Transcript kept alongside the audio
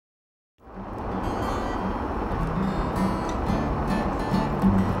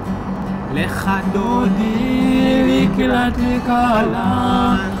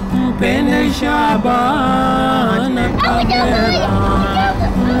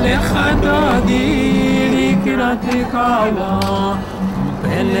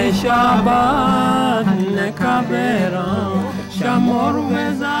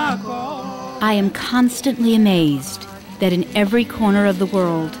I am constantly amazed that in every corner of the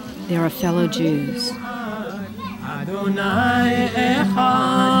world there are fellow Jews.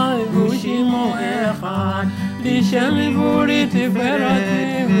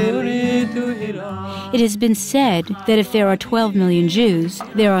 It has been said that if there are 12 million Jews,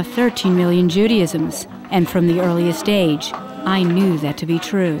 there are 13 million Judaisms, and from the earliest age, I knew that to be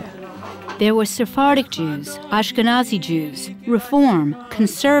true. There were Sephardic Jews, Ashkenazi Jews, Reform,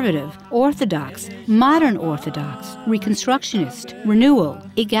 Conservative, Orthodox, Modern Orthodox, Reconstructionist, Renewal,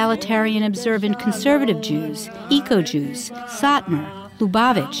 Egalitarian Observant Conservative Jews, Eco-Jews, Satmar,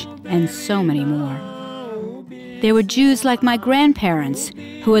 Lubavitch, and so many more. There were Jews like my grandparents,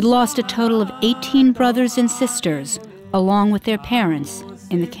 who had lost a total of 18 brothers and sisters, along with their parents,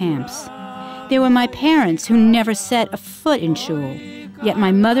 in the camps. There were my parents who never set a foot in shul, yet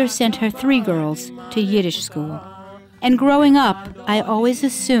my mother sent her 3 girls to Yiddish school. And growing up, I always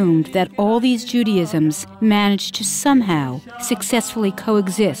assumed that all these Judaisms managed to somehow successfully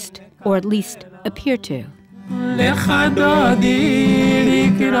coexist, or at least appear to.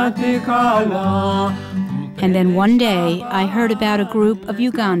 And then one day, I heard about a group of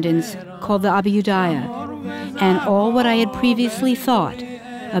Ugandans called the Abayudaya, and all what I had previously thought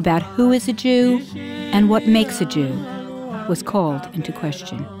about who is a Jew and what makes a Jew was called into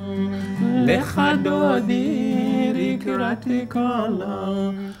question.